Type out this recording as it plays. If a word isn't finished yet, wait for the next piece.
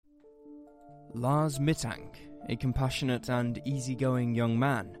Lars Mittank, a compassionate and easygoing young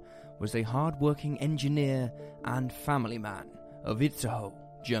man, was a hard-working engineer and family man of Itzehoe,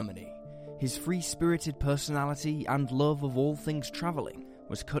 Germany. His free-spirited personality and love of all things travelling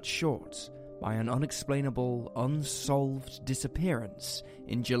was cut short by an unexplainable, unsolved disappearance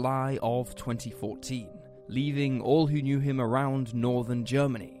in July of 2014, leaving all who knew him around northern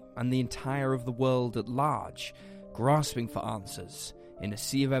Germany and the entire of the world at large grasping for answers in a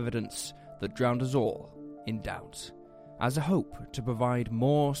sea of evidence that drowned us all in doubt. As a hope to provide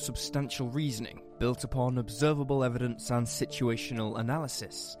more substantial reasoning built upon observable evidence and situational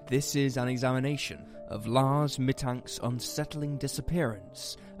analysis, this is an examination of Lars Mittank's unsettling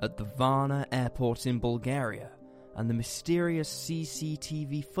disappearance at the Varna airport in Bulgaria and the mysterious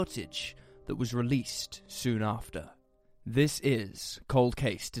CCTV footage that was released soon after. This is Cold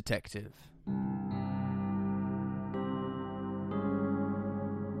Case Detective.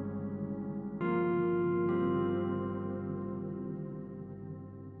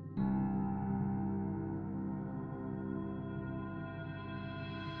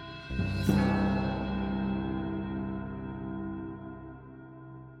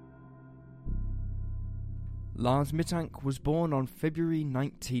 Lars Mittank was born on February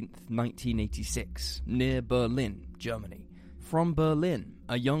 19, 1986, near Berlin, Germany. From Berlin,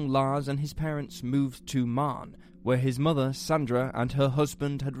 a young Lars and his parents moved to Marne, where his mother, Sandra, and her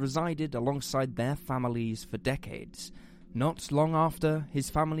husband had resided alongside their families for decades. Not long after, his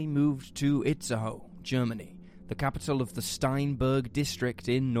family moved to Itzehoe, Germany, the capital of the Steinberg district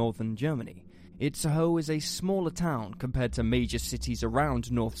in northern Germany. Itzehoe is a smaller town compared to major cities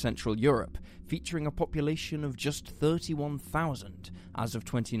around north-central Europe, featuring a population of just 31,000 as of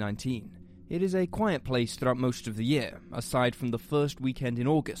 2019. It is a quiet place throughout most of the year, aside from the first weekend in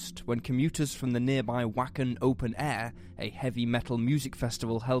August, when commuters from the nearby Wacken Open Air, a heavy metal music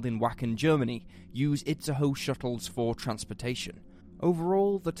festival held in Wacken, Germany, use Itzehoe shuttles for transportation.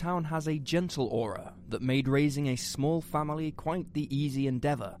 Overall, the town has a gentle aura that made raising a small family quite the easy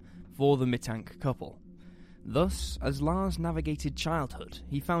endeavour for the Mittank couple. Thus, as Lars navigated childhood,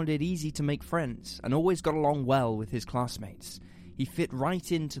 he found it easy to make friends and always got along well with his classmates. He fit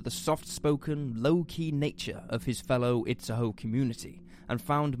right into the soft-spoken, low-key nature of his fellow Itzehoe community and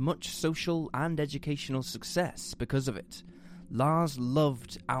found much social and educational success because of it. Lars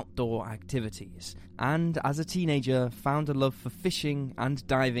loved outdoor activities and, as a teenager, found a love for fishing and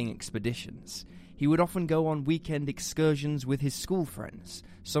diving expeditions. He would often go on weekend excursions with his school friends,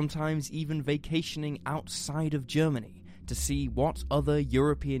 sometimes even vacationing outside of Germany to see what other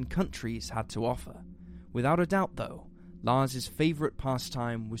European countries had to offer. Without a doubt, though, Lars' favourite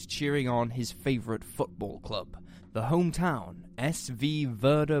pastime was cheering on his favourite football club, the hometown SV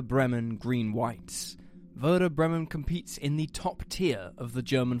Werder Bremen Green Whites. Werder Bremen competes in the top tier of the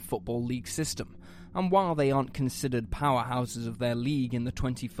German Football League system, and while they aren't considered powerhouses of their league in the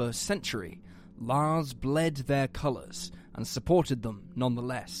 21st century, Lars bled their colours and supported them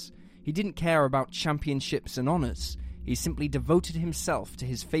nonetheless. He didn't care about championships and honours. He simply devoted himself to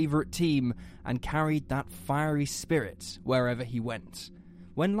his favourite team and carried that fiery spirit wherever he went.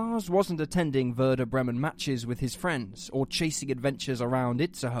 When Lars wasn't attending Werder Bremen matches with his friends or chasing adventures around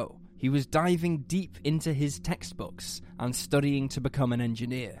Itzehoe, he was diving deep into his textbooks and studying to become an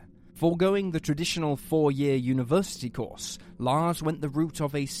engineer. Foregoing the traditional 4-year university course, Lars went the route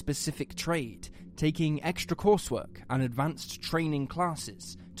of a specific trade, taking extra coursework and advanced training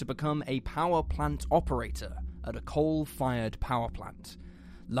classes to become a power plant operator at a coal-fired power plant.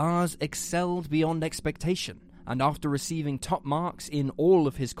 Lars excelled beyond expectation, and after receiving top marks in all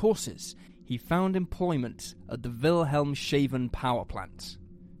of his courses, he found employment at the Wilhelmshaven power plant.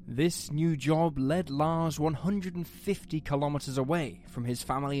 This new job led Lars 150 kilometers away from his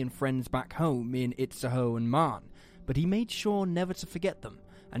family and friends back home in Itzehoe and Marne, but he made sure never to forget them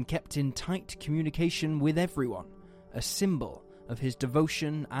and kept in tight communication with everyone, a symbol of his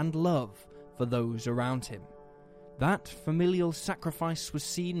devotion and love for those around him. That familial sacrifice was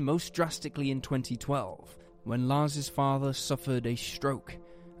seen most drastically in 2012, when Lars' father suffered a stroke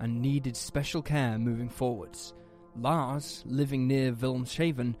and needed special care moving forwards. Lars, living near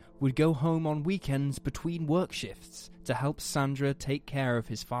Wilhelmshaven, would go home on weekends between work shifts to help Sandra take care of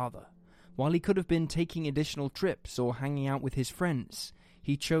his father. While he could have been taking additional trips or hanging out with his friends,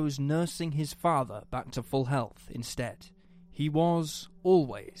 he chose nursing his father back to full health instead. He was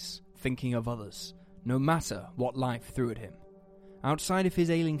always thinking of others, no matter what life threw at him. Outside of his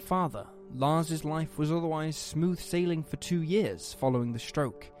ailing father, Lars' life was otherwise smooth sailing for 2 years following the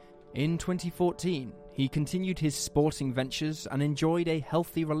stroke. In 2014, he continued his sporting ventures and enjoyed a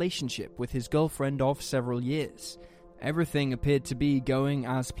healthy relationship with his girlfriend of several years. Everything appeared to be going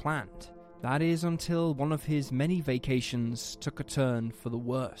as planned. That is until one of his many vacations took a turn for the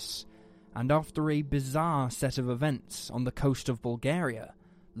worse, and after a bizarre set of events on the coast of Bulgaria,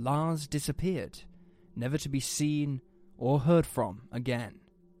 Lars disappeared, never to be seen or heard from again.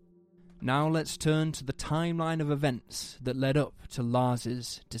 Now let's turn to the timeline of events that led up to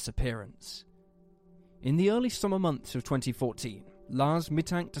Lars's disappearance. In the early summer months of 2014, Lars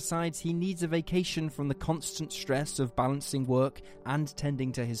Mittank decides he needs a vacation from the constant stress of balancing work and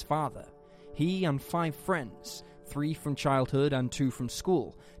tending to his father. He and 5 friends, 3 from childhood and 2 from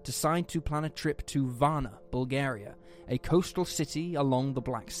school, decide to plan a trip to Varna, Bulgaria, a coastal city along the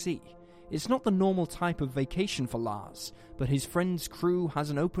Black Sea. It's not the normal type of vacation for Lars, but his friend's crew has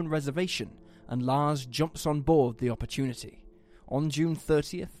an open reservation, and Lars jumps on board the opportunity. On June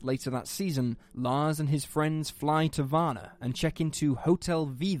 30th, later that season, Lars and his friends fly to Varna and check into Hotel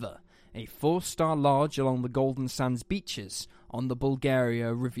Viva, a 4-star lodge along the Golden Sands beaches on the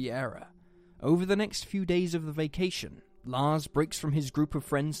Bulgaria Riviera. Over the next few days of the vacation, Lars breaks from his group of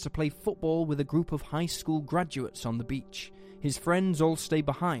friends to play football with a group of high school graduates on the beach. His friends all stay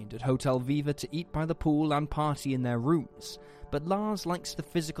behind at Hotel Viva to eat by the pool and party in their rooms, but Lars likes the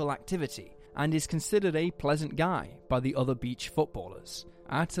physical activity and is considered a pleasant guy by the other beach footballers.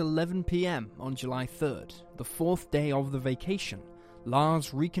 At 11 p.m. on July 3rd, the 4th day of the vacation, Lars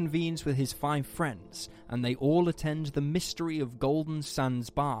reconvenes with his 5 friends, and they all attend the Mystery of Golden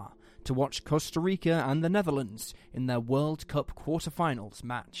Sands Bar to watch Costa Rica and the Netherlands in their World Cup quarterfinals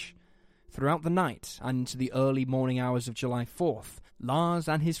match. Throughout the night and into the early morning hours of July 4th, Lars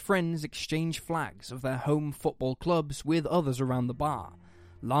and his friends exchange flags of their home football clubs with others around the bar.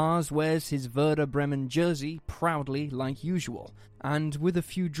 Lars wears his Werder Bremen jersey proudly like usual, and with a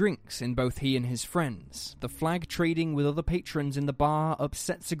few drinks in both he and his friends, the flag trading with other patrons in the bar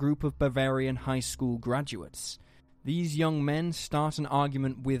upsets a group of Bavarian high school graduates. These young men start an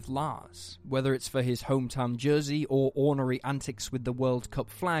argument with Lars. Whether it's for his hometown jersey or ornery antics with the World Cup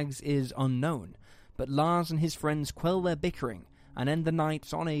flags is unknown, but Lars and his friends quell their bickering and end the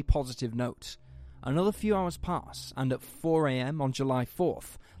night on a positive note. Another few hours pass, and at 4 a.m. on July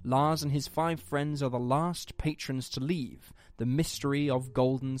 4th, Lars and his 5 friends are the last patrons to leave the Mystery of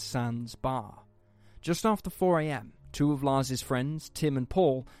Golden Sands Bar. Just after 4 a.m., 2 of Lars's friends, Tim and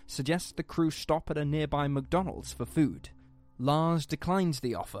Paul, suggest the crew stop at a nearby McDonald's for food. Lars declines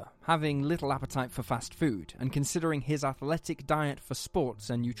the offer, having little appetite for fast food and considering his athletic diet for sports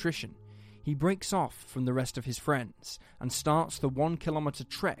and nutrition. He breaks off from the rest of his friends and starts the 1-kilometer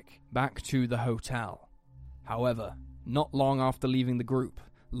trek back to the hotel. However, not long after leaving the group,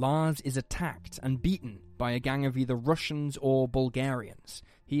 Lars is attacked and beaten by a gang of either Russians or Bulgarians.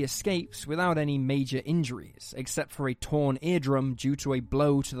 He escapes without any major injuries, except for a torn eardrum due to a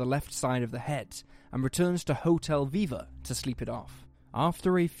blow to the left side of the head, and returns to Hotel Viva to sleep it off.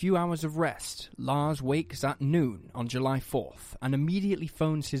 After a few hours of rest, Lars wakes at noon on July 4th and immediately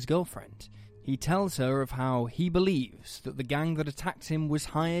phones his girlfriend. He tells her of how he believes that the gang that attacked him was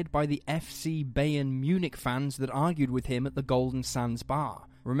hired by the FC Bayern Munich fans that argued with him at the Golden Sands Bar,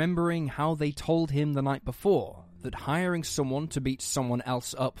 remembering how they told him the night before that hiring someone to beat someone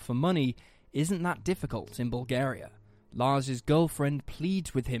else up for money isn't that difficult in Bulgaria. Lars's girlfriend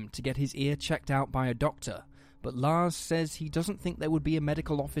pleads with him to get his ear checked out by a doctor, but Lars says he doesn't think there would be a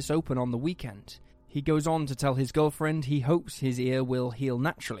medical office open on the weekend. He goes on to tell his girlfriend he hopes his ear will heal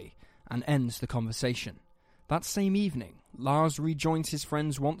naturally, and ends the conversation. That same evening, Lars rejoins his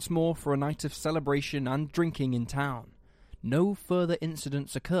friends once more for a night of celebration and drinking in town. No further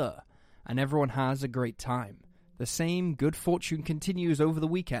incidents occur, and everyone has a great time. The same good fortune continues over the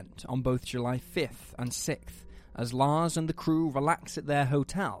weekend on both July 5th and 6th, as Lars and the crew relax at their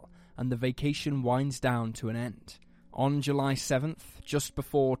hotel, and the vacation winds down to an end. On July 7th, just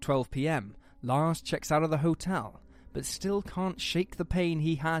before 12 p.m, Lars checks out of the hotel, but still can't shake the pain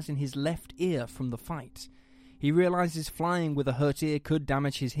he has in his left ear from the fight. He realizes flying with a hurt ear could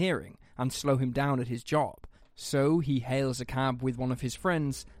damage his hearing and slow him down at his job, so he hails a cab with one of his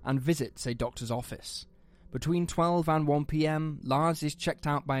friends and visits a doctor's office. Between 12 and 1 p.m, Lars is checked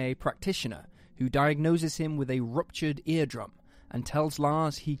out by a practitioner who diagnoses him with a ruptured eardrum and tells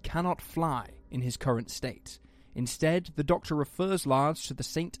Lars he cannot fly in his current state. Instead, the doctor refers Lars to the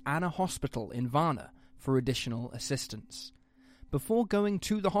St. Anna Hospital in Varna for additional assistance. Before going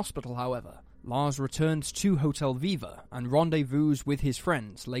to the hospital, however, Lars returns to Hotel Viva and rendezvous with his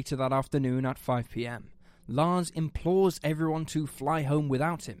friends later that afternoon at 5 p.m. Lars implores everyone to fly home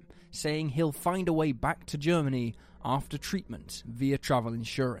without him, saying he'll find a way back to Germany after treatment via travel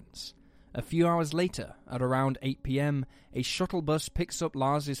insurance. A few hours later, at around 8 p.m, a shuttle bus picks up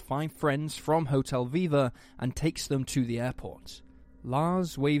Lars's 5 friends from Hotel Viva and takes them to the airport.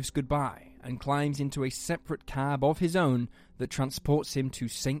 Lars waves goodbye and climbs into a separate cab of his own that transports him to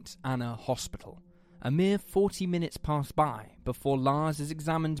St. Anna Hospital. A mere 40 minutes pass by before Lars is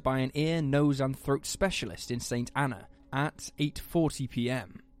examined by an ear, nose and throat specialist in St. Anna at 8:40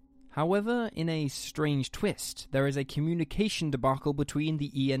 p.m. However, in a strange twist, there is a communication debacle between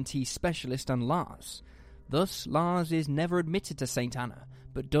the ENT specialist and Lars. Thus, Lars is never admitted to St. Anna,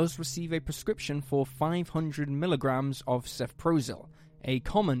 but does receive a prescription for 500 milligrams of cefprozil, a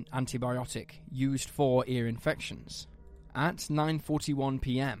common antibiotic used for ear infections. At 9:41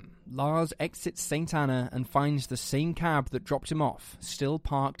 p.m, Lars exits St. Anna and finds the same cab that dropped him off still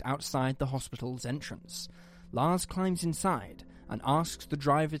parked outside the hospital's entrance. Lars climbs inside and asks the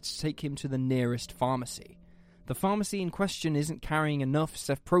driver to take him to the nearest pharmacy. The pharmacy in question isn't carrying enough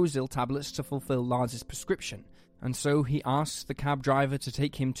cefprozil tablets to fulfill Lars's prescription, and so he asks the cab driver to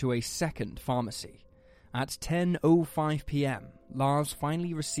take him to a second pharmacy. At 10:05 p.m, Lars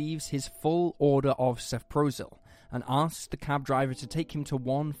finally receives his full order of cefprozil and asks the cab driver to take him to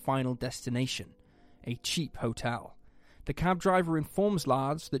one final destination, a cheap hotel. The cab driver informs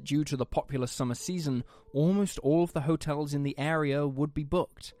Lars that due to the popular summer season, almost all of the hotels in the area would be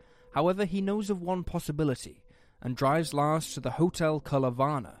booked. However, he knows of one possibility and drives Lars to the Hotel Color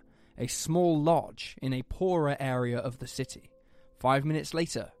Varna, a small lodge in a poorer area of the city. 5 minutes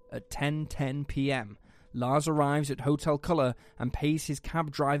later, at 10:10 p.m, Lars arrives at Hotel Color and pays his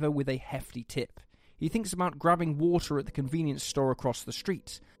cab driver with a hefty tip. He thinks about grabbing water at the convenience store across the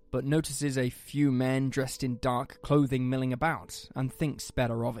street, but notices a few men dressed in dark clothing milling about and thinks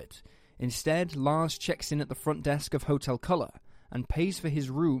better of it. Instead, Lars checks in at the front desk of Hotel Color and pays for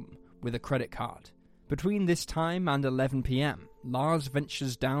his room with a credit card. Between this time and 11 p.m, Lars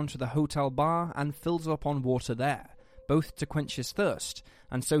ventures down to the hotel bar and fills up on water there, both to quench his thirst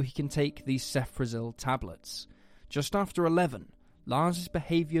and so he can take these cefprozil tablets. Just after 11, Lars'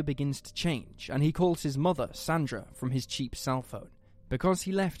 behaviour begins to change and he calls his mother, Sandra, from his cheap cell phone. Because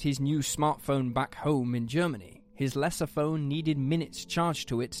he left his new smartphone back home in Germany, his lesser phone needed minutes charged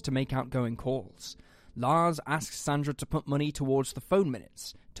to it to make outgoing calls. Lars asks Sandra to put money towards the phone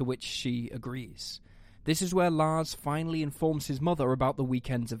minutes, to which she agrees. This is where Lars finally informs his mother about the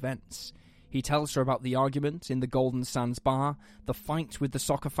weekend's events. He tells her about the argument in the Golden Sands bar, the fight with the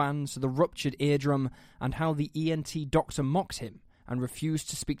soccer fans, the ruptured eardrum, and how the ENT doctor mocked him and refused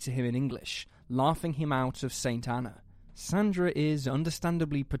to speak to him in English, laughing him out of St. Anna. Sandra is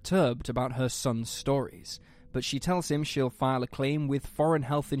understandably perturbed about her son's stories, but she tells him she'll file a claim with foreign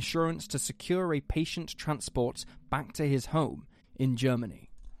health insurance to secure a patient transport back to his home in Germany.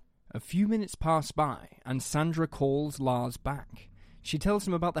 A few minutes pass by, and Sandra calls Lars back. She tells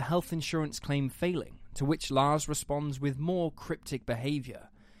him about the health insurance claim failing, to which Lars responds with more cryptic behaviour.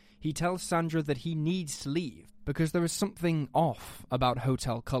 He tells Sandra that he needs to leave because there is something off about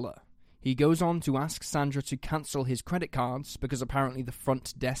Hotel Color. He goes on to ask Sandra to cancel his credit cards because apparently the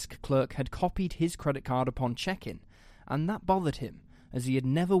front desk clerk had copied his credit card upon check-in, and that bothered him as he had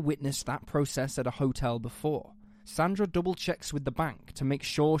never witnessed that process at a hotel before. Sandra double-checks with the bank to make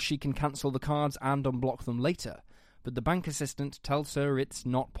sure she can cancel the cards and unblock them later, but the bank assistant tells her it's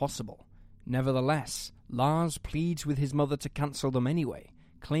not possible. Nevertheless, Lars pleads with his mother to cancel them anyway,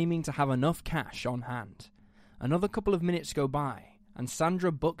 claiming to have enough cash on hand. Another couple of minutes go by, and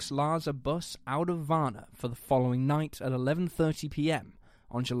Sandra books Lars a bus out of Varna for the following night at 11:30 p.m.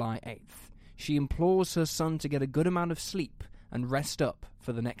 on July 8th. She implores her son to get a good amount of sleep and rest up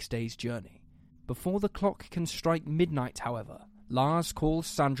for the next day's journey. Before the clock can strike midnight, however, Lars calls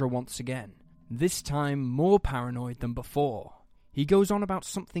Sandra once again, this time more paranoid than before. He goes on about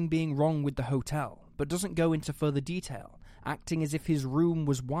something being wrong with the hotel, but doesn't go into further detail, acting as if his room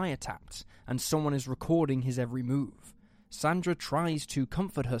was wiretapped and someone is recording his every move. Sandra tries to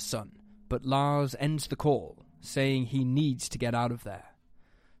comfort her son, but Lars ends the call, saying he needs to get out of there.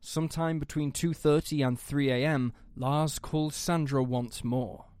 Sometime between 2:30 and 3 a.m, Lars calls Sandra once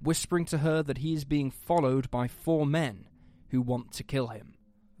more, whispering to her that he is being followed by 4 men who want to kill him.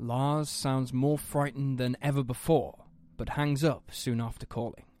 Lars sounds more frightened than ever before, but hangs up soon after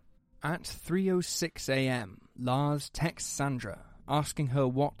calling. At 3:06 a.m, Lars texts Sandra, asking her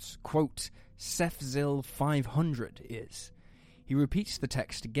what, quote, cefzil 500 is. He repeats the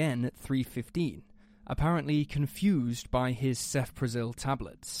text again at 3:15, apparently confused by his cefprozil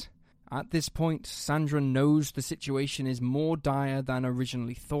tablets. At this point, Sandra knows the situation is more dire than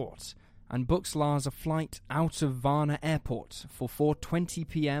originally thought, and books Lars a flight out of Varna Airport for 4:20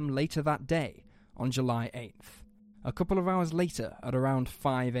 p.m. later that day, on July 8th. A couple of hours later, at around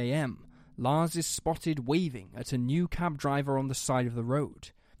 5 a.m, Lars is spotted waving at a new cab driver on the side of the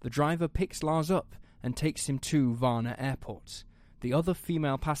road. The driver picks Lars up and takes him to Varna Airport. The other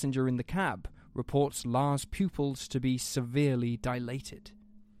female passenger in the cab reports Lars' pupils to be severely dilated.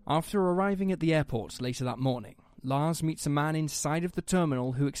 After arriving at the airport later that morning, Lars meets a man inside of the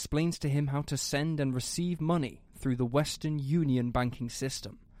terminal who explains to him how to send and receive money through the Western Union banking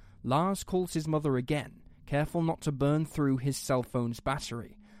system. Lars calls his mother again, careful not to burn through his cell phone's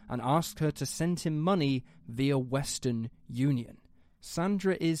battery, and asks her to send him money via Western Union.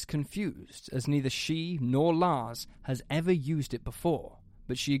 Sandra is confused, as neither she nor Lars has ever used it before,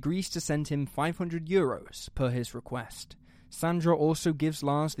 but she agrees to send him €500 per his request. Sandra also gives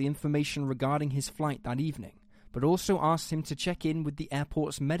Lars the information regarding his flight that evening, but also asks him to check in with the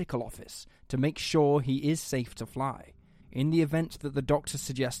airport's medical office to make sure he is safe to fly. In the event that the doctor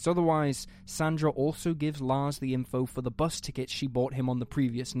suggests otherwise, Sandra also gives Lars the info for the bus tickets she bought him on the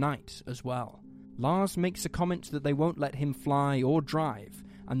previous night as well. Lars makes a comment that they won't let him fly or drive,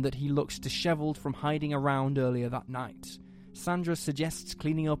 and that he looks disheveled from hiding around earlier that night. Sandra suggests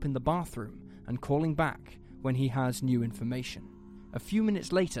cleaning up in the bathroom and calling back when he has new information. A few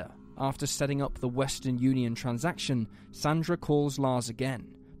minutes later, after setting up the Western Union transaction, Sandra calls Lars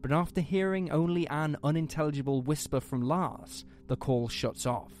again, but after hearing only an unintelligible whisper from Lars, the call shuts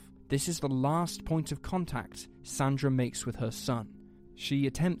off. This is the last point of contact Sandra makes with her son. She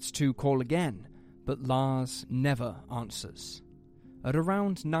attempts to call again, but Lars never answers. At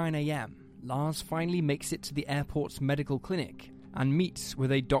around 9 a.m, Lars finally makes it to the airport's medical clinic and meets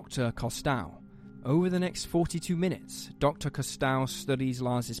with a Dr. Costow. Over the next 42 minutes, Dr. Costow studies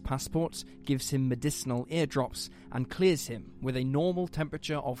Lars' passport, gives him medicinal eardrops, and clears him with a normal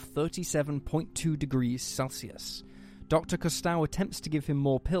temperature of 37.2 degrees Celsius. Dr. Costow attempts to give him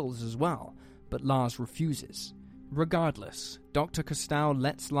more pills as well, but Lars refuses. Regardless, Dr. Costow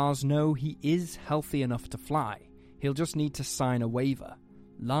lets Lars know he is healthy enough to fly. He'll just need to sign a waiver.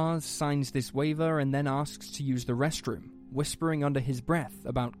 Lars signs this waiver and then asks to use the restroom, whispering under his breath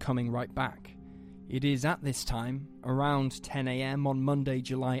about coming right back. It is at this time, around 10 a.m. on Monday,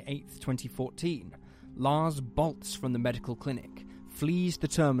 July 8th, 2014, Lars bolts from the medical clinic, flees the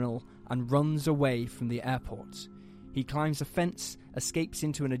terminal, and runs away from the airport. He climbs a fence, escapes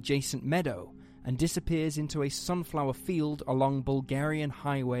into an adjacent meadow, and disappears into a sunflower field along Bulgarian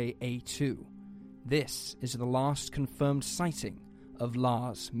Highway A2. This is the last confirmed sighting of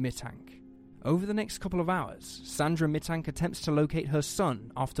Lars Mittank. Over the next couple of hours, Sandra Mittank attempts to locate her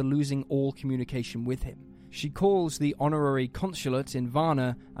son after losing all communication with him. She calls the honorary consulate in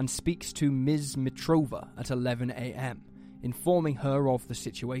Varna and speaks to Ms. Mitrova at 11 a.m, informing her of the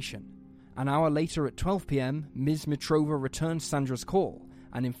situation. An hour later at 12 p.m, Ms. Mitrova returns Sandra's call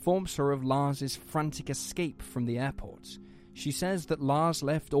and informs her of Lars' frantic escape from the airport. She says that Lars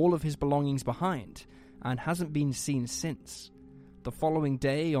left all of his belongings behind and hasn't been seen since. The following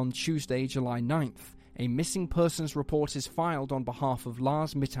day, on Tuesday, July 9th, a missing persons report is filed on behalf of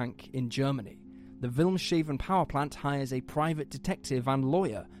Lars Mittank in Germany. The Wilhelmshaven power plant hires a private detective and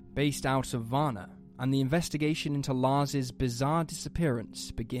lawyer based out of Varna, and the investigation into Lars' bizarre disappearance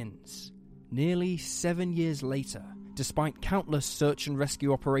begins. Nearly 7 years later, despite countless search and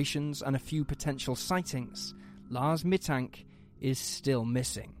rescue operations and a few potential sightings, Lars Mittank is still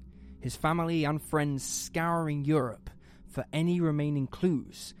missing. His family and friends scouring Europe for any remaining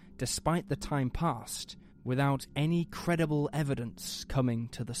clues, despite the time passed, without any credible evidence coming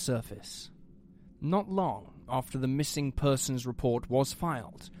to the surface. Not long after the missing persons report was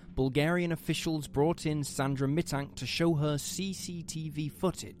filed, Bulgarian officials brought in Sandra Mittank to show her CCTV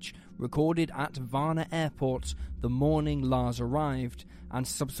footage recorded at Varna Airport the morning Lars arrived and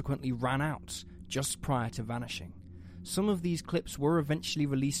subsequently ran out just prior to vanishing. Some of these clips were eventually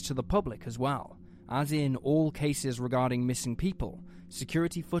released to the public as well. As in all cases regarding missing people,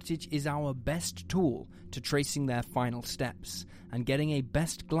 security footage is our best tool to tracing their final steps and getting a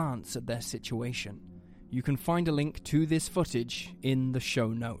best glance at their situation. You can find a link to this footage in the show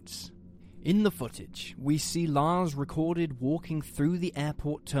notes. In the footage, we see Lars recorded walking through the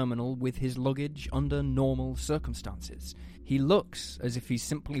airport terminal with his luggage under normal circumstances. He looks as if he's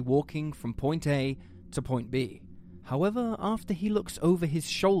simply walking from point A to point B. However, after he looks over his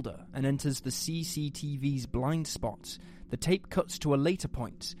shoulder and enters the CCTV's blind spot, the tape cuts to a later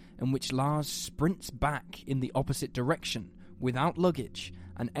point in which Lars sprints back in the opposite direction without luggage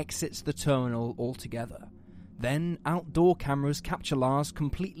and exits the terminal altogether. Then, outdoor cameras capture Lars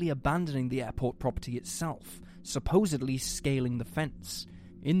completely abandoning the airport property itself, supposedly scaling the fence.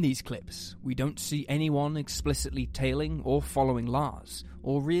 In these clips, we don't see anyone explicitly tailing or following Lars,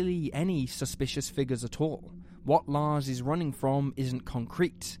 or really any suspicious figures at all. What Lars is running from isn't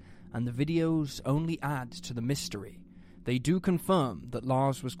concrete, and the videos only add to the mystery. They do confirm that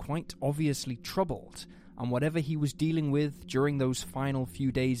Lars was quite obviously troubled and whatever he was dealing with during those final few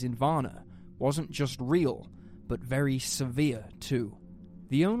days in Varna wasn't just real, but very severe too.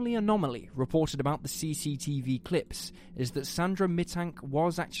 The only anomaly reported about the CCTV clips is that Sandra Mittank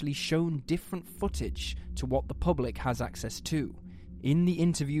was actually shown different footage to what the public has access to. In the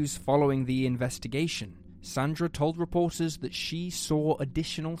interviews following the investigation, Sandra told reporters that she saw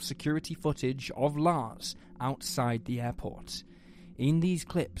additional security footage of Lars outside the airport. In these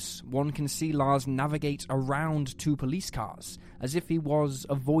clips, one can see Lars navigate around two police cars as if he was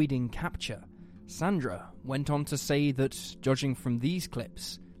avoiding capture. Sandra went on to say that, judging from these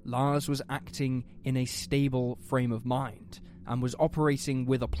clips, Lars was acting in a stable frame of mind and was operating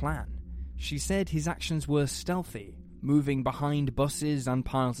with a plan. She said his actions were stealthy, moving behind buses and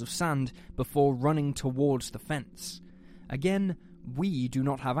piles of sand before running towards the fence. Again, we do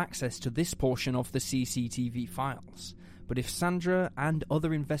not have access to this portion of the CCTV files, but if Sandra and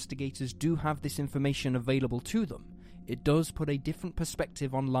other investigators do have this information available to them, it does put a different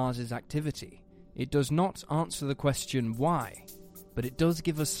perspective on Lars's activity. It does not answer the question why, but it does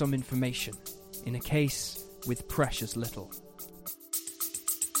give us some information, in a case with precious little.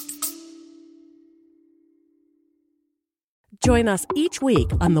 Join us each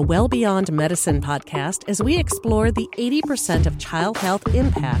week on the Well Beyond Medicine podcast as we explore the 80% of child health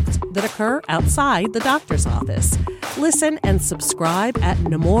impacts that occur outside the doctor's office. Listen and subscribe at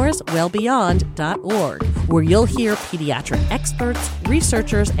nemourswellbeyond.org, where you'll hear pediatric experts,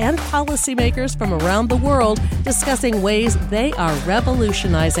 researchers, and policymakers from around the world discussing ways they are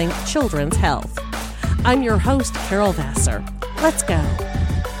revolutionizing children's health. I'm your host, Carol Vassar. Let's go.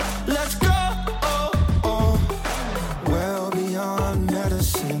 Let's go. Well beyond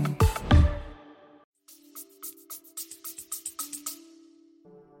medicine.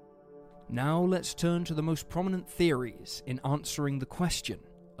 Now let's turn to the most prominent theories in answering the question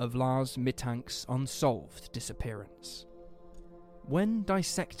of Lars Mittank's unsolved disappearance. When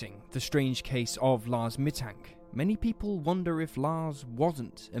dissecting the strange case of Lars Mittank, many people wonder if Lars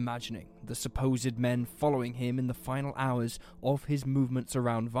wasn't imagining the supposed men following him in the final hours of his movements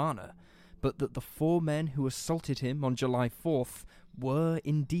around Varna, but that the 4 men who assaulted him on July 4th were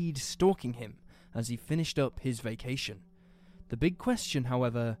indeed stalking him as he finished up his vacation. The big question,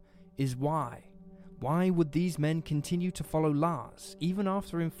 however, is why? Why would these men continue to follow Lars, even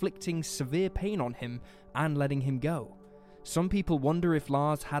after inflicting severe pain on him and letting him go? Some people wonder if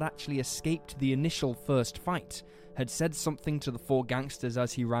Lars had actually escaped the initial first fight, had said something to the 4 gangsters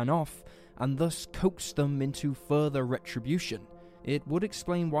as he ran off, and thus coaxed them into further retribution. It would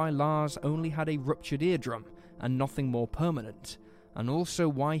explain why Lars only had a ruptured eardrum and nothing more permanent, and also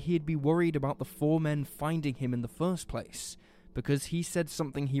why he'd be worried about the 4 men finding him in the first place, because he said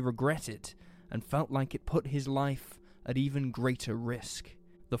something he regretted and felt like it put his life at even greater risk.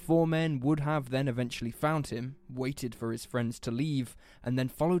 The 4 men would have then eventually found him, waited for his friends to leave, and then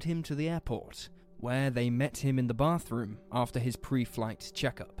followed him to the airport, where they met him in the bathroom after his pre-flight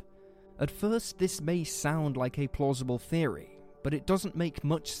checkup. At first, this may sound like a plausible theory, but it doesn't make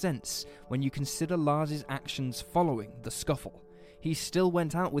much sense when you consider Lars's actions following the scuffle. He still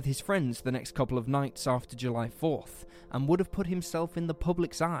went out with his friends the next couple of nights after July 4th, and would have put himself in the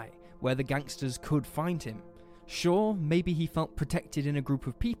public's eye, where the gangsters could find him. Sure, maybe he felt protected in a group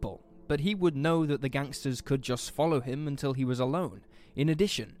of people, but he would know that the gangsters could just follow him until he was alone. In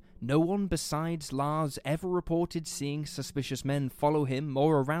addition, no one besides Lars ever reported seeing suspicious men follow him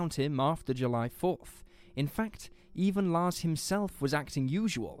or around him after July 4th. In fact, even Lars himself was acting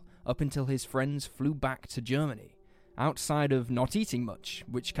usual up until his friends flew back to Germany. Outside of not eating much,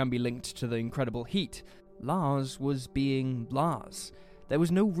 which can be linked to the incredible heat, Lars was being Lars. There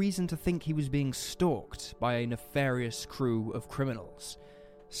was no reason to think he was being stalked by a nefarious crew of criminals.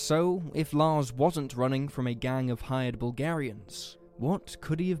 So, if Lars wasn't running from a gang of hired Bulgarians, what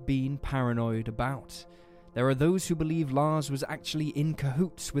could he have been paranoid about? There are those who believe Lars was actually in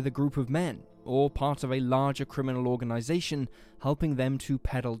cahoots with a group of men, or part of a larger criminal organization helping them to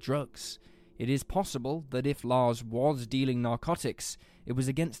peddle drugs. It is possible that if Lars was dealing narcotics, it was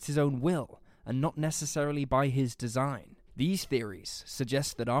against his own will, and not necessarily by his design. These theories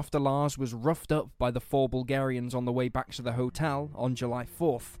suggest that after Lars was roughed up by the 4 Bulgarians on the way back to the hotel on July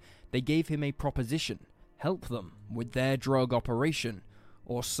 4th, they gave him a proposition: help them with their drug operation,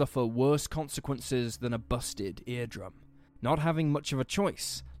 or suffer worse consequences than a busted eardrum. Not having much of a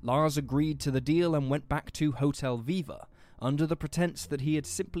choice, Lars agreed to the deal and went back to Hotel Viva, under the pretense that he had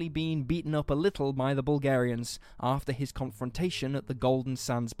simply been beaten up a little by the Bulgarians after his confrontation at the Golden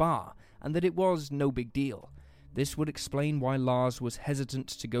Sands bar, and that it was no big deal. This would explain why Lars was hesitant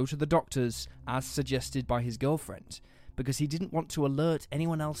to go to the doctors, as suggested by his girlfriend, because he didn't want to alert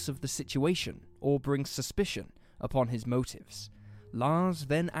anyone else of the situation or bring suspicion upon his motives. Lars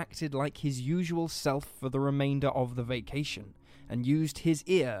then acted like his usual self for the remainder of the vacation, and used his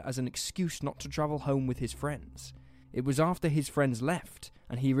ear as an excuse not to travel home with his friends. It was after his friends left,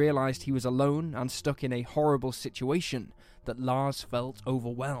 and he realized he was alone and stuck in a horrible situation, that Lars felt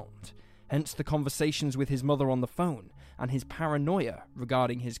overwhelmed. Hence the conversations with his mother on the phone, and his paranoia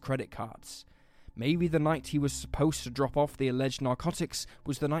regarding his credit cards. Maybe the night he was supposed to drop off the alleged narcotics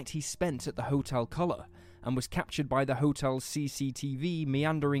was the night he spent at the Hotel Color, and was captured by the hotel's CCTV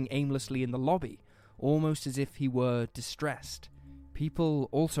meandering aimlessly in the lobby, almost as if he were distressed. People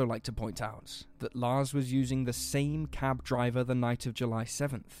also like to point out that Lars was using the same cab driver the night of July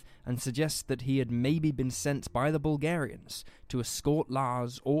 7th, and suggest that he had maybe been sent by the Bulgarians to escort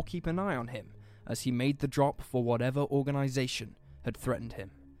Lars or keep an eye on him as he made the drop for whatever organization had threatened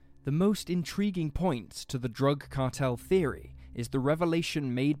him. The most intriguing point to the drug cartel theory is the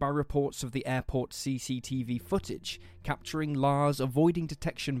revelation made by reports of the airport CCTV footage capturing Lars avoiding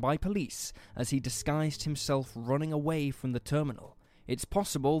detection by police as he disguised himself running away from the terminal. It's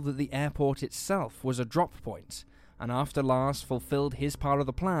possible that the airport itself was a drop point, and after Lars fulfilled his part of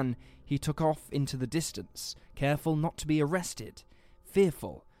the plan, he took off into the distance, careful not to be arrested,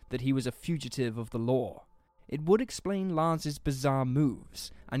 fearful that he was a fugitive of the law. It would explain Lars's bizarre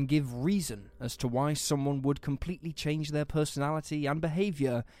moves, and give reason as to why someone would completely change their personality and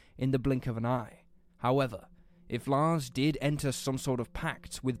behavior in the blink of an eye. However, if Lars did enter some sort of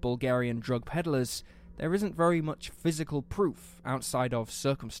pact with Bulgarian drug peddlers, there isn't very much physical proof outside of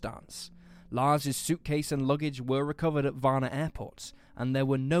circumstance. Lars's suitcase and luggage were recovered at Varna airport, and there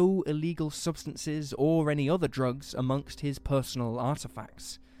were no illegal substances or any other drugs amongst his personal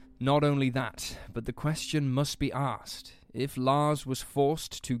artifacts. Not only that, but the question must be asked, if Lars was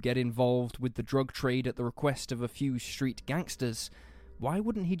forced to get involved with the drug trade at the request of a few street gangsters, why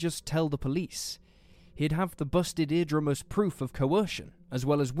wouldn't he just tell the police? He'd have the busted eardrum as proof of coercion, as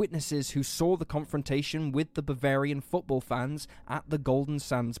well as witnesses who saw the confrontation with the Bavarian football fans at the Golden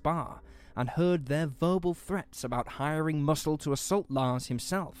Sands bar, and heard their verbal threats about hiring muscle to assault Lars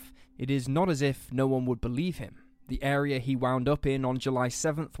himself. It is not as if no one would believe him. The area he wound up in on July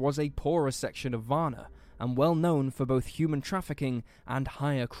 7th was a poorer section of Varna, and well known for both human trafficking and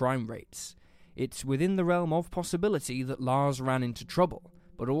higher crime rates. It's within the realm of possibility that Lars ran into trouble,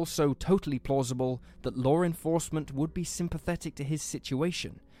 but also totally plausible that law enforcement would be sympathetic to his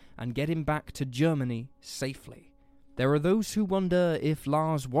situation and get him back to Germany safely. There are those who wonder if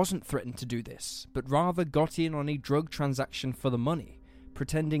Lars wasn't threatened to do this, but rather got in on a drug transaction for the money,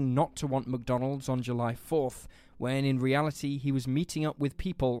 pretending not to want McDonald's on July 4th, when in reality he was meeting up with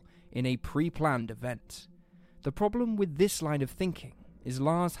people in a pre-planned event. The problem with this line of thinking is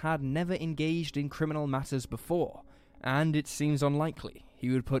Lars had never engaged in criminal matters before, and it seems unlikely he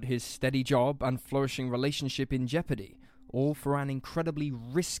would put his steady job and flourishing relationship in jeopardy, all for an incredibly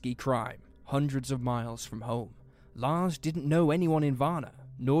risky crime hundreds of miles from home. Lars didn't know anyone in Varna,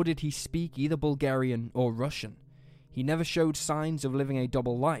 nor did he speak either Bulgarian or Russian. He never showed signs of living a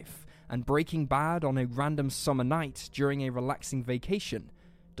double life, and breaking bad on a random summer night during a relaxing vacation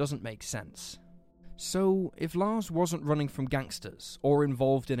doesn't make sense. So, if Lars wasn't running from gangsters or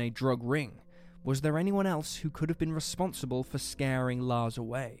involved in a drug ring, was there anyone else who could have been responsible for scaring Lars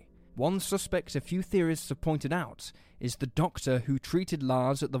away? One suspect a few theorists have pointed out is the doctor who treated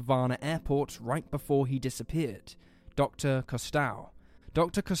Lars at the Varna airport right before he disappeared, Dr. Kostow.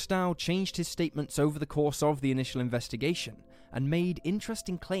 Dr. Kostow changed his statements over the course of the initial investigation and made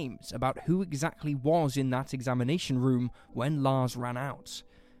interesting claims about who exactly was in that examination room when Lars ran out.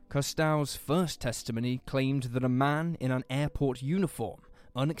 Kostow's first testimony claimed that a man in an airport uniform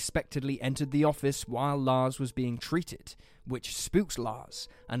unexpectedly entered the office while Lars was being treated, which spooked Lars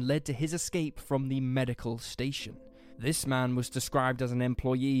and led to his escape from the medical station. This man was described as an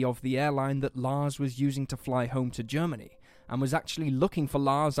employee of the airline that Lars was using to fly home to Germany, and was actually looking for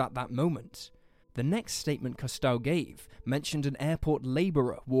Lars at that moment. The next statement Kostow gave mentioned an airport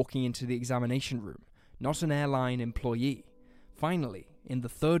labourer walking into the examination room, not an airline employee. Finally, in the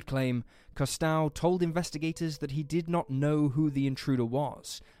third claim, Kostow told investigators that he did not know who the intruder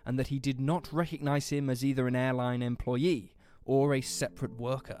was, and that he did not recognize him as either an airline employee or a separate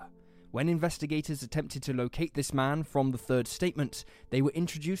worker. When investigators attempted to locate this man from the third statement, they were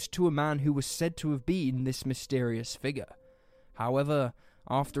introduced to a man who was said to have been this mysterious figure. However,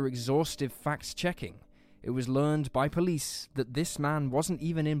 after exhaustive fact-checking, it was learned by police that this man wasn't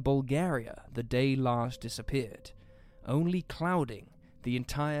even in Bulgaria the day Lars disappeared, only clouding the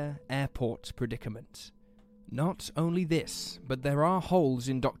entire airport predicament. Not only this, but there are holes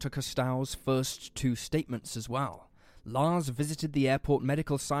in Dr. Kostow's first two statements as well. Lars visited the airport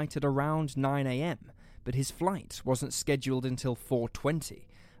medical site at around 9 a.m, but his flight wasn't scheduled until 4:20,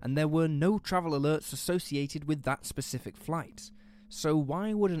 and there were no travel alerts associated with that specific flight. So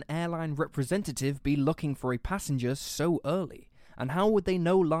why would an airline representative be looking for a passenger so early? And how would they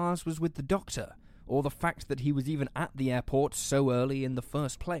know Lars was with the doctor, or the fact that he was even at the airport so early in the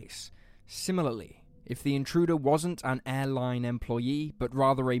first place? Similarly, if the intruder wasn't an airline employee, but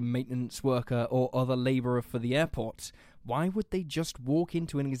rather a maintenance worker or other labourer for the airport, why would they just walk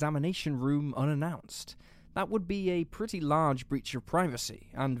into an examination room unannounced? That would be a pretty large breach of privacy,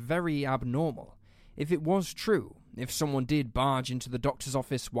 and very abnormal. If it was true, if someone did barge into the doctor's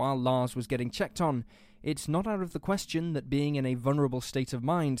office while Lars was getting checked on, it's not out of the question that being in a vulnerable state of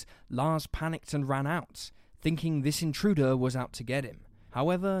mind, Lars panicked and ran out, thinking this intruder was out to get him.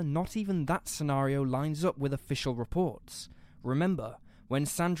 However, not even that scenario lines up with official reports. Remember, when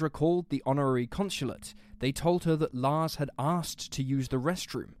Sandra called the honorary consulate, they told her that Lars had asked to use the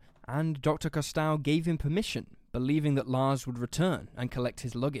restroom, and Dr. Costow gave him permission, believing that Lars would return and collect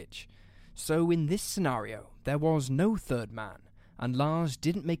his luggage. So in this scenario, there was no third man, and Lars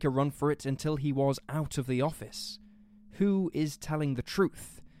didn't make a run for it until he was out of the office. Who is telling the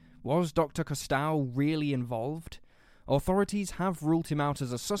truth? Was Dr. Costow really involved? Authorities have ruled him out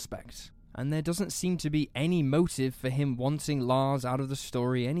as a suspect, and there doesn't seem to be any motive for him wanting Lars out of the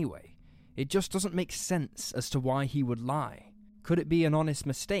story anyway. It just doesn't make sense as to why he would lie. Could it be an honest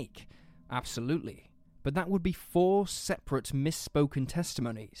mistake? Absolutely. But that would be 4 separate misspoken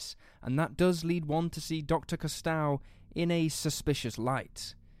testimonies, and that does lead one to see Dr. Costow in a suspicious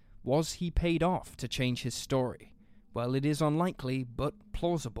light. Was he paid off to change his story? Well, it is unlikely, but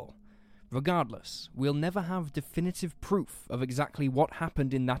plausible. Regardless, we'll never have definitive proof of exactly what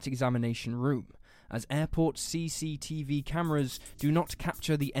happened in that examination room, as airport CCTV cameras do not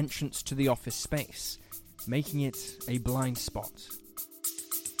capture the entrance to the office space, making it a blind spot.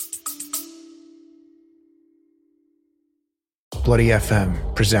 Bloody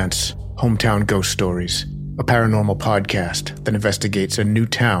FM presents Hometown Ghost Stories, a paranormal podcast that investigates a new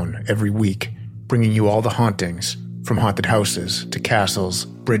town every week, bringing you all the hauntings, from haunted houses to castles,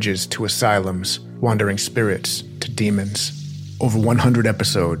 bridges to asylums, wandering spirits to demons. Over 100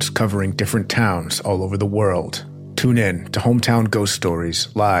 episodes covering different towns all over the world. Tune in to Hometown Ghost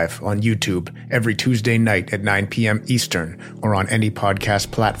Stories live on YouTube every Tuesday night at 9 p.m. Eastern or on any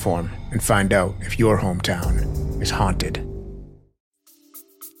podcast platform and find out if your hometown is haunted.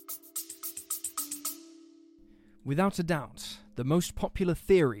 Without a doubt, the most popular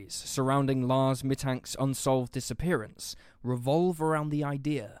theories surrounding Lars Mittank's unsolved disappearance revolve around the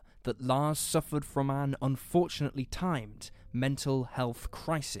idea that Lars suffered from an unfortunately timed mental health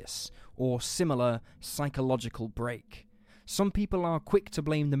crisis or similar psychological break. Some people are quick to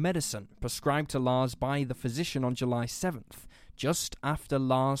blame the medicine prescribed to Lars by the physician on July 7th, just after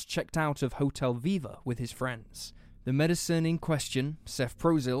Lars checked out of Hotel Viva with his friends. The medicine in question,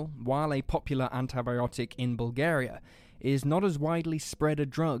 cefprozil, while a popular antibiotic in Bulgaria, is not as widely spread a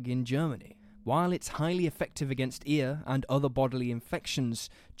drug in Germany. While it's highly effective against ear and other bodily infections,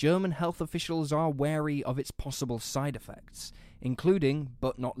 German health officials are wary of its possible side effects, including,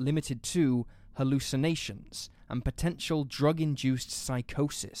 but not limited to, hallucinations and potential drug-induced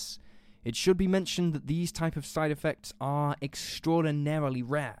psychosis. It should be mentioned that these type of side effects are extraordinarily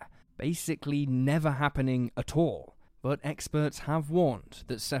rare, basically never happening at all, but experts have warned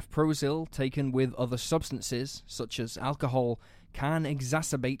that cefprozil taken with other substances, such as alcohol, can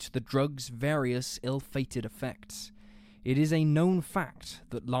exacerbate the drug's various ill-fated effects. It is a known fact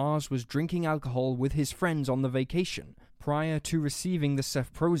that Lars was drinking alcohol with his friends on the vacation prior to receiving the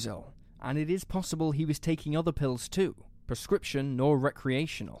cefprozil, and it is possible he was taking other pills too, prescription or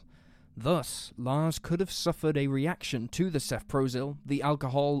recreational. Thus, Lars could have suffered a reaction to the cefprozil, the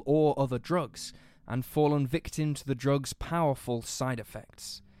alcohol, or other drugs, and fallen victim to the drug's powerful side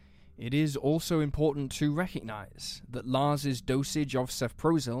effects. It is also important to recognize that Lars's dosage of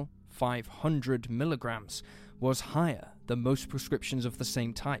cefprozil, 500 milligrams, was higher than most prescriptions of the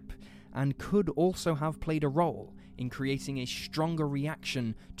same type, and could also have played a role in creating a stronger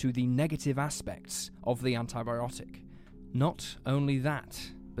reaction to the negative aspects of the antibiotic. Not only that,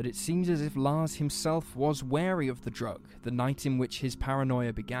 but it seems as if Lars himself was wary of the drug the night in which his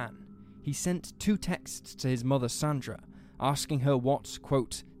paranoia began. He sent 2 texts to his mother Sandra, asking her what,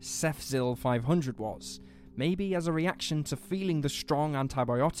 quote, Cefzil 500 was, maybe as a reaction to feeling the strong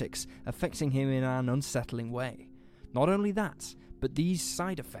antibiotics affecting him in an unsettling way. Not only that, but these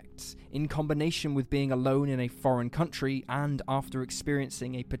side effects, in combination with being alone in a foreign country and after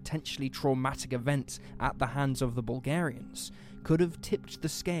experiencing a potentially traumatic event at the hands of the Bulgarians, could have tipped the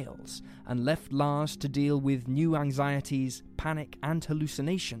scales and left Lars to deal with new anxieties, panic and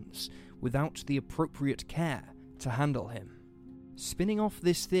hallucinations without the appropriate care to handle him. Spinning off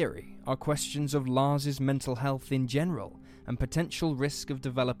this theory are questions of Lars's mental health in general and potential risk of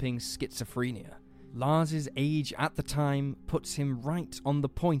developing schizophrenia. Lars's age at the time puts him right on the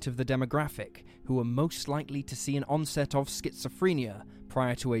point of the demographic who are most likely to see an onset of schizophrenia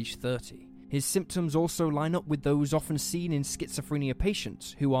prior to age 30. His symptoms also line up with those often seen in schizophrenia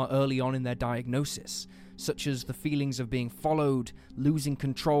patients who are early on in their diagnosis, such as the feelings of being followed, losing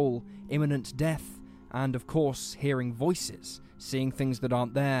control, imminent death, and of course hearing voices, seeing things that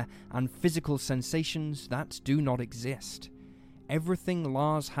aren't there, and physical sensations that do not exist. Everything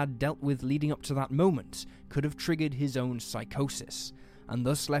Lars had dealt with leading up to that moment could have triggered his own psychosis, and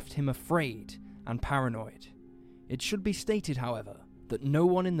thus left him afraid and paranoid. It should be stated, however, that no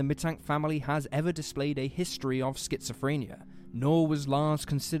one in the Mittank family has ever displayed a history of schizophrenia, nor was Lars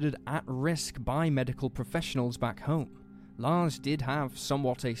considered at risk by medical professionals back home. Lars did have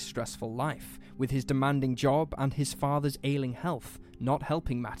somewhat a stressful life, with his demanding job and his father's ailing health not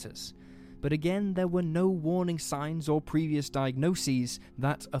helping matters. But again, there were no warning signs or previous diagnoses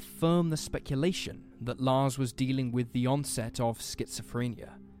that affirm the speculation that Lars was dealing with the onset of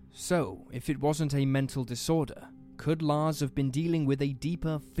schizophrenia. So, if it wasn't a mental disorder, could Lars have been dealing with a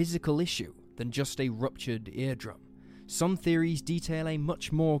deeper physical issue than just a ruptured eardrum? Some theories detail a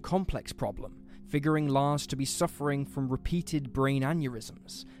much more complex problem, figuring Lars to be suffering from repeated brain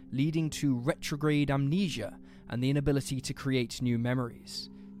aneurysms, leading to retrograde amnesia and the inability to create new memories.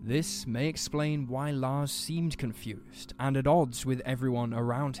 This may explain why Lars seemed confused and at odds with everyone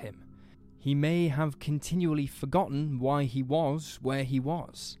around him. He may have continually forgotten why he was where he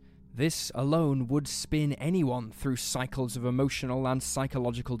was. This alone would spin anyone through cycles of emotional and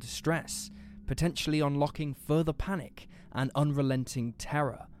psychological distress, potentially unlocking further panic and unrelenting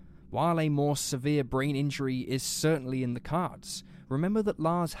terror. While a more severe brain injury is certainly in the cards, remember that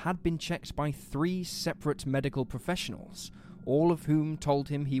Lars had been checked by 3 separate medical professionals, all of whom told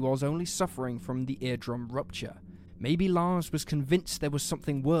him he was only suffering from the eardrum rupture. Maybe Lars was convinced there was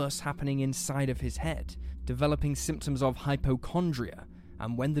something worse happening inside of his head, developing symptoms of hypochondria,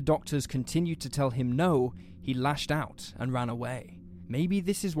 and when the doctors continued to tell him no, he lashed out and ran away. Maybe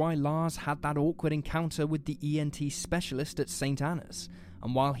this is why Lars had that awkward encounter with the ENT specialist at St. Anna's,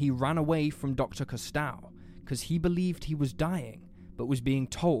 and while he ran away from Dr. Costow, because he believed he was dying, but was being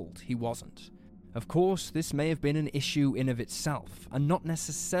told he wasn't. Of course, this may have been an issue in of itself, and not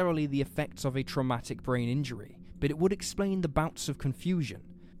necessarily the effects of a traumatic brain injury, but it would explain the bouts of confusion.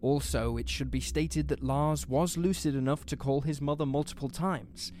 Also, it should be stated that Lars was lucid enough to call his mother multiple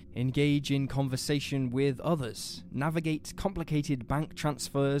times, engage in conversation with others, navigate complicated bank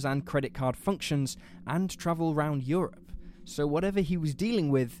transfers and credit card functions, and travel around Europe. So whatever he was dealing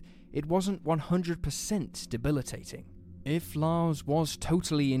with, it wasn't 100% debilitating. If Lars was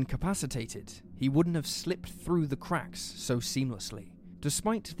totally incapacitated, he wouldn't have slipped through the cracks so seamlessly.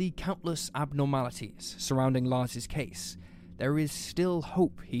 Despite the countless abnormalities surrounding Lars's case, there is still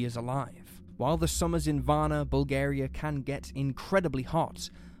hope he is alive. While the summers in Varna, Bulgaria can get incredibly hot,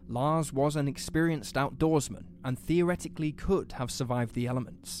 Lars was an experienced outdoorsman and theoretically could have survived the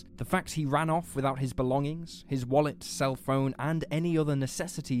elements. The fact he ran off without his belongings, his wallet, cell phone, and any other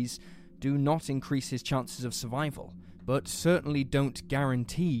necessities do not increase his chances of survival, but certainly don't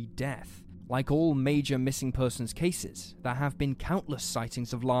guarantee death. Like all major missing persons cases, there have been countless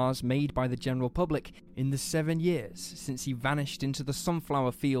sightings of Lars made by the general public in the 7 years since he vanished into the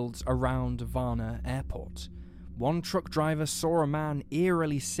sunflower fields around Varna airport. One truck driver saw a man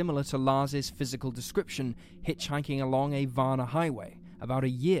eerily similar to Lars's physical description hitchhiking along a Varna highway about a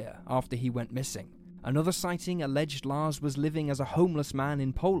year after he went missing. Another sighting alleged Lars was living as a homeless man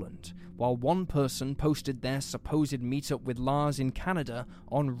in Poland, while one person posted their supposed meetup with Lars in Canada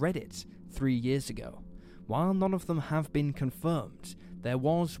on Reddit 3 years ago. While none of them have been confirmed, there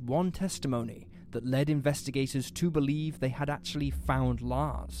was one testimony that led investigators to believe they had actually found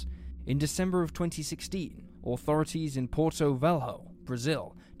Lars. In December of 2016, authorities in Porto Velho,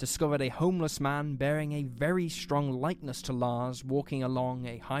 Brazil, discovered a homeless man bearing a very strong likeness to Lars walking along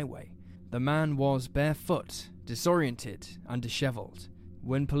a highway. The man was barefoot, disoriented, and disheveled.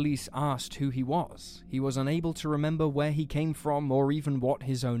 When police asked who he was unable to remember where he came from or even what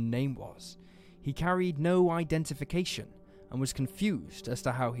his own name was. He carried no identification and was confused as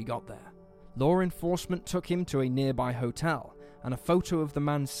to how he got there. Law enforcement took him to a nearby hotel, and a photo of the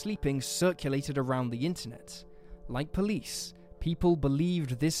man sleeping circulated around the internet. Like police, People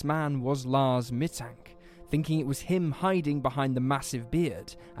believed this man was Lars Mittank, thinking it was him hiding behind the massive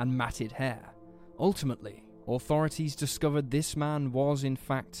beard and matted hair. Ultimately, authorities discovered this man was in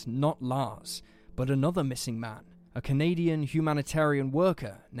fact not Lars, but another missing man, a Canadian humanitarian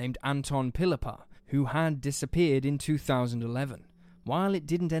worker named Anton Pilipa, who had disappeared in 2011. While it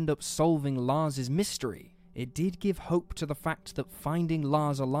didn't end up solving Lars's mystery, it did give hope to the fact that finding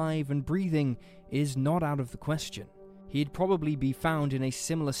Lars alive and breathing is not out of the question. He'd probably be found in a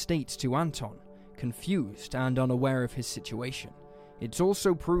similar state to Anton, confused and unaware of his situation. It's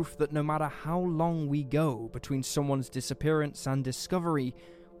also proof that no matter how long we go between someone's disappearance and discovery,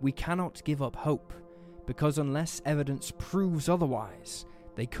 we cannot give up hope, because unless evidence proves otherwise,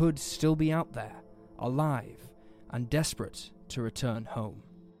 they could still be out there, alive, and desperate to return home.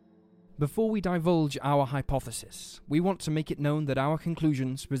 Before we divulge our hypothesis, we want to make it known that our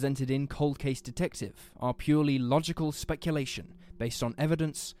conclusions presented in Cold Case Detective are purely logical speculation based on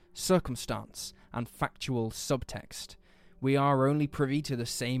evidence, circumstance, and factual subtext. We are only privy to the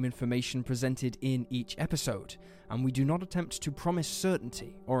same information presented in each episode, and we do not attempt to promise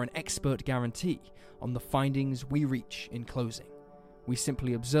certainty or an expert guarantee on the findings we reach in closing. We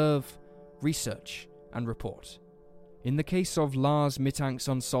simply observe, research, and report. In the case of Lars Mittank's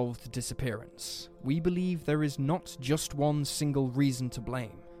unsolved disappearance, we believe there is not just one single reason to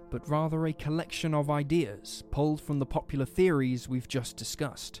blame, but rather a collection of ideas pulled from the popular theories we've just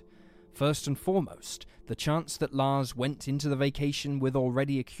discussed. First and foremost, the chance that Lars went into the vacation with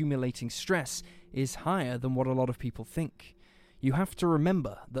already accumulating stress is higher than what a lot of people think. You have to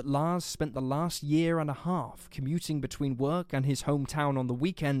remember that Lars spent the last year and a half commuting between work and his hometown on the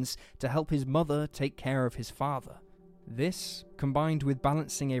weekends to help his mother take care of his father. This, combined with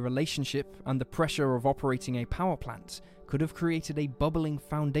balancing a relationship and the pressure of operating a power plant, could have created a bubbling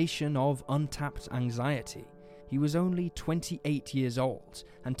foundation of untapped anxiety. He was only 28 years old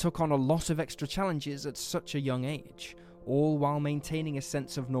and took on a lot of extra challenges at such a young age, all while maintaining a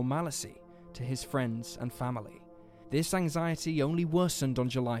sense of normalcy to his friends and family. This anxiety only worsened on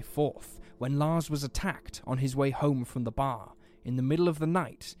July 4th, when Lars was attacked on his way home from the bar, in the middle of the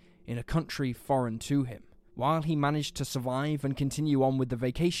night, in a country foreign to him. While he managed to survive and continue on with the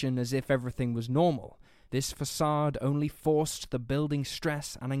vacation as if everything was normal, this facade only forced the building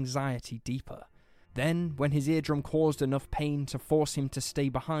stress and anxiety deeper. Then, when his eardrum caused enough pain to force him to stay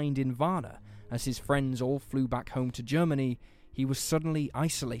behind in Varna, as his friends all flew back home to Germany, he was suddenly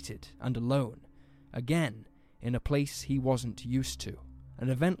isolated and alone, again, in a place he wasn't used to. An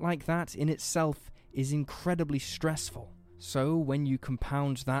event like that in itself is incredibly stressful. So, when you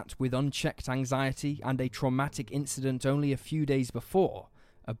compound that with unchecked anxiety and a traumatic incident only a few days before,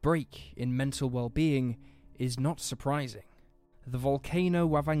 a break in mental well-being is not surprising. The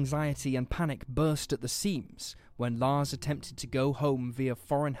volcano of anxiety and panic burst at the seams when Lars attempted to go home via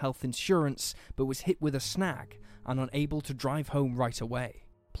foreign health insurance but was hit with a snag and unable to drive home right away.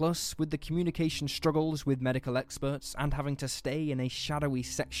 Plus, with the communication struggles with medical experts and having to stay in a shadowy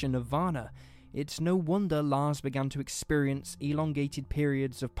section of Varna, it's no wonder Lars began to experience elongated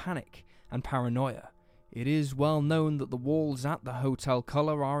periods of panic and paranoia. It is well known that the walls at the Hotel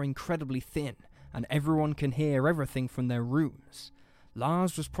Color are incredibly thin, and everyone can hear everything from their rooms.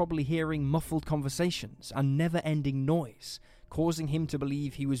 Lars was probably hearing muffled conversations and never-ending noise, causing him to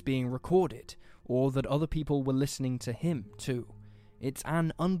believe he was being recorded, or that other people were listening to him too. It's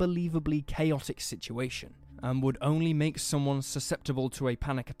an unbelievably chaotic situation, and would only make someone susceptible to a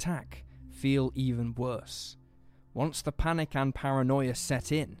panic attack feel even worse. Once the panic and paranoia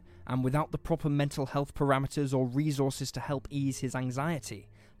set in, and without the proper mental health parameters or resources to help ease his anxiety,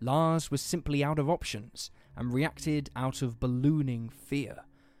 Lars was simply out of options and reacted out of ballooning fear.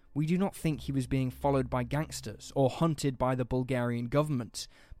 We do not think he was being followed by gangsters or hunted by the Bulgarian government,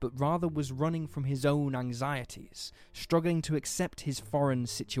 but rather was running from his own anxieties, struggling to accept his foreign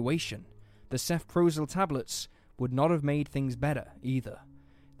situation. The cefprozil tablets would not have made things better either.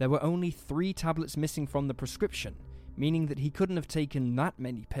 There were only 3 tablets missing from the prescription, meaning that he couldn't have taken that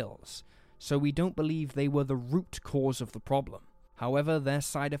many pills, so we don't believe they were the root cause of the problem. However, their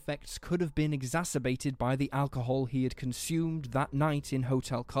side effects could have been exacerbated by the alcohol he had consumed that night in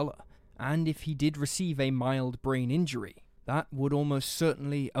Hotel Color, and if he did receive a mild brain injury, that would almost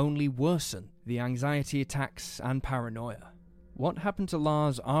certainly only worsen the anxiety attacks and paranoia. What happened to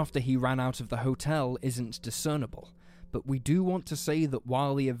Lars after he ran out of the hotel isn't discernible, but we do want to say that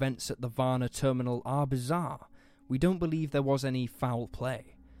while the events at the Varna terminal are bizarre, we don't believe there was any foul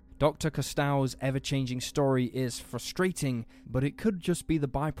play. Dr. Kostow's ever-changing story is frustrating, but it could just be the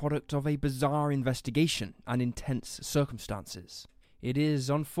byproduct of a bizarre investigation and intense circumstances. It is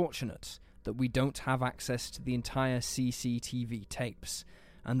unfortunate, that we don't have access to the entire CCTV tapes,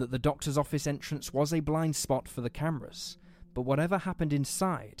 and that the doctor's office entrance was a blind spot for the cameras. But whatever happened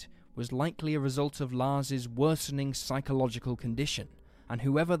inside was likely a result of Lars's worsening psychological condition, and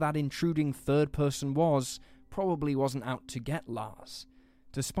whoever that intruding third person was probably wasn't out to get Lars.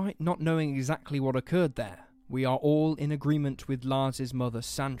 Despite not knowing exactly what occurred there, we are all in agreement with Lars's mother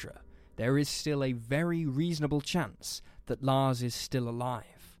Sandra. There is still a very reasonable chance that Lars is still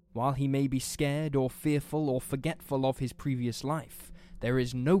alive. While he may be scared or fearful or forgetful of his previous life, there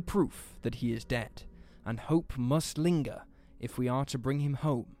is no proof that he is dead, and hope must linger if we are to bring him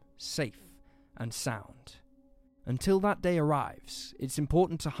home, safe and sound. Until that day arrives, it's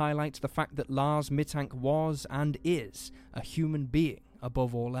important to highlight the fact that Lars Mittank was and is a human being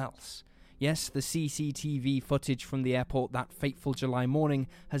above all else. Yes, the CCTV footage from the airport that fateful July morning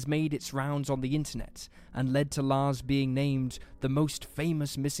has made its rounds on the internet and led to Lars being named the most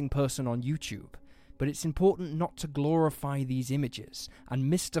famous missing person on YouTube. But it's important not to glorify these images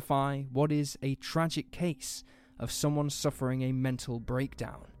and mystify what is a tragic case of someone suffering a mental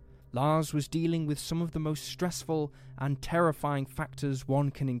breakdown. Lars was dealing with some of the most stressful and terrifying factors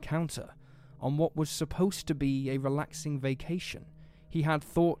one can encounter on what was supposed to be a relaxing vacation. He had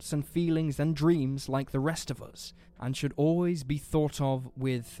thoughts and feelings and dreams like the rest of us, and should always be thought of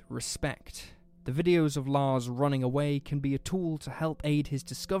with respect. The videos of Lars running away can be a tool to help aid his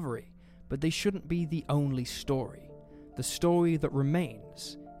discovery, but they shouldn't be the only story. The story that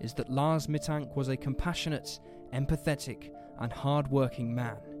remains is that Lars Mittank was a compassionate, empathetic, and hard-working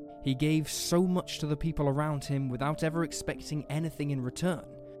man. He gave so much to the people around him without ever expecting anything in return,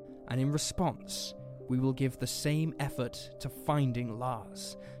 and in response, we will give the same effort to finding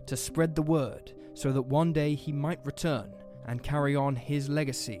Lars, to spread the word so that one day he might return and carry on his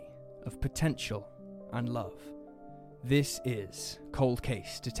legacy of potential and love. This is Cold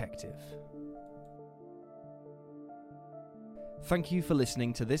Case Detective. Thank you for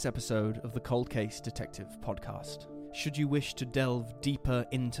listening to this episode of the Cold Case Detective podcast. Should you wish to delve deeper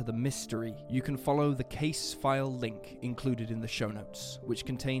into the mystery, you can follow the case file link included in the show notes, which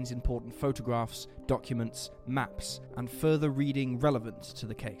contains important photographs, documents, maps, and further reading relevant to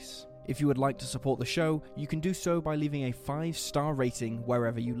the case. If you would like to support the show, you can do so by leaving a 5-star rating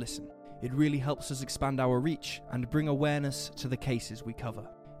wherever you listen. It really helps us expand our reach and bring awareness to the cases we cover.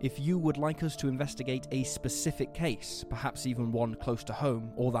 If you would like us to investigate a specific case, perhaps even one close to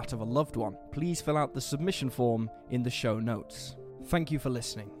home or that of a loved one, please fill out the submission form in the show notes. Thank you for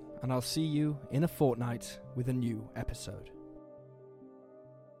listening, and I'll see you in a fortnight with a new episode.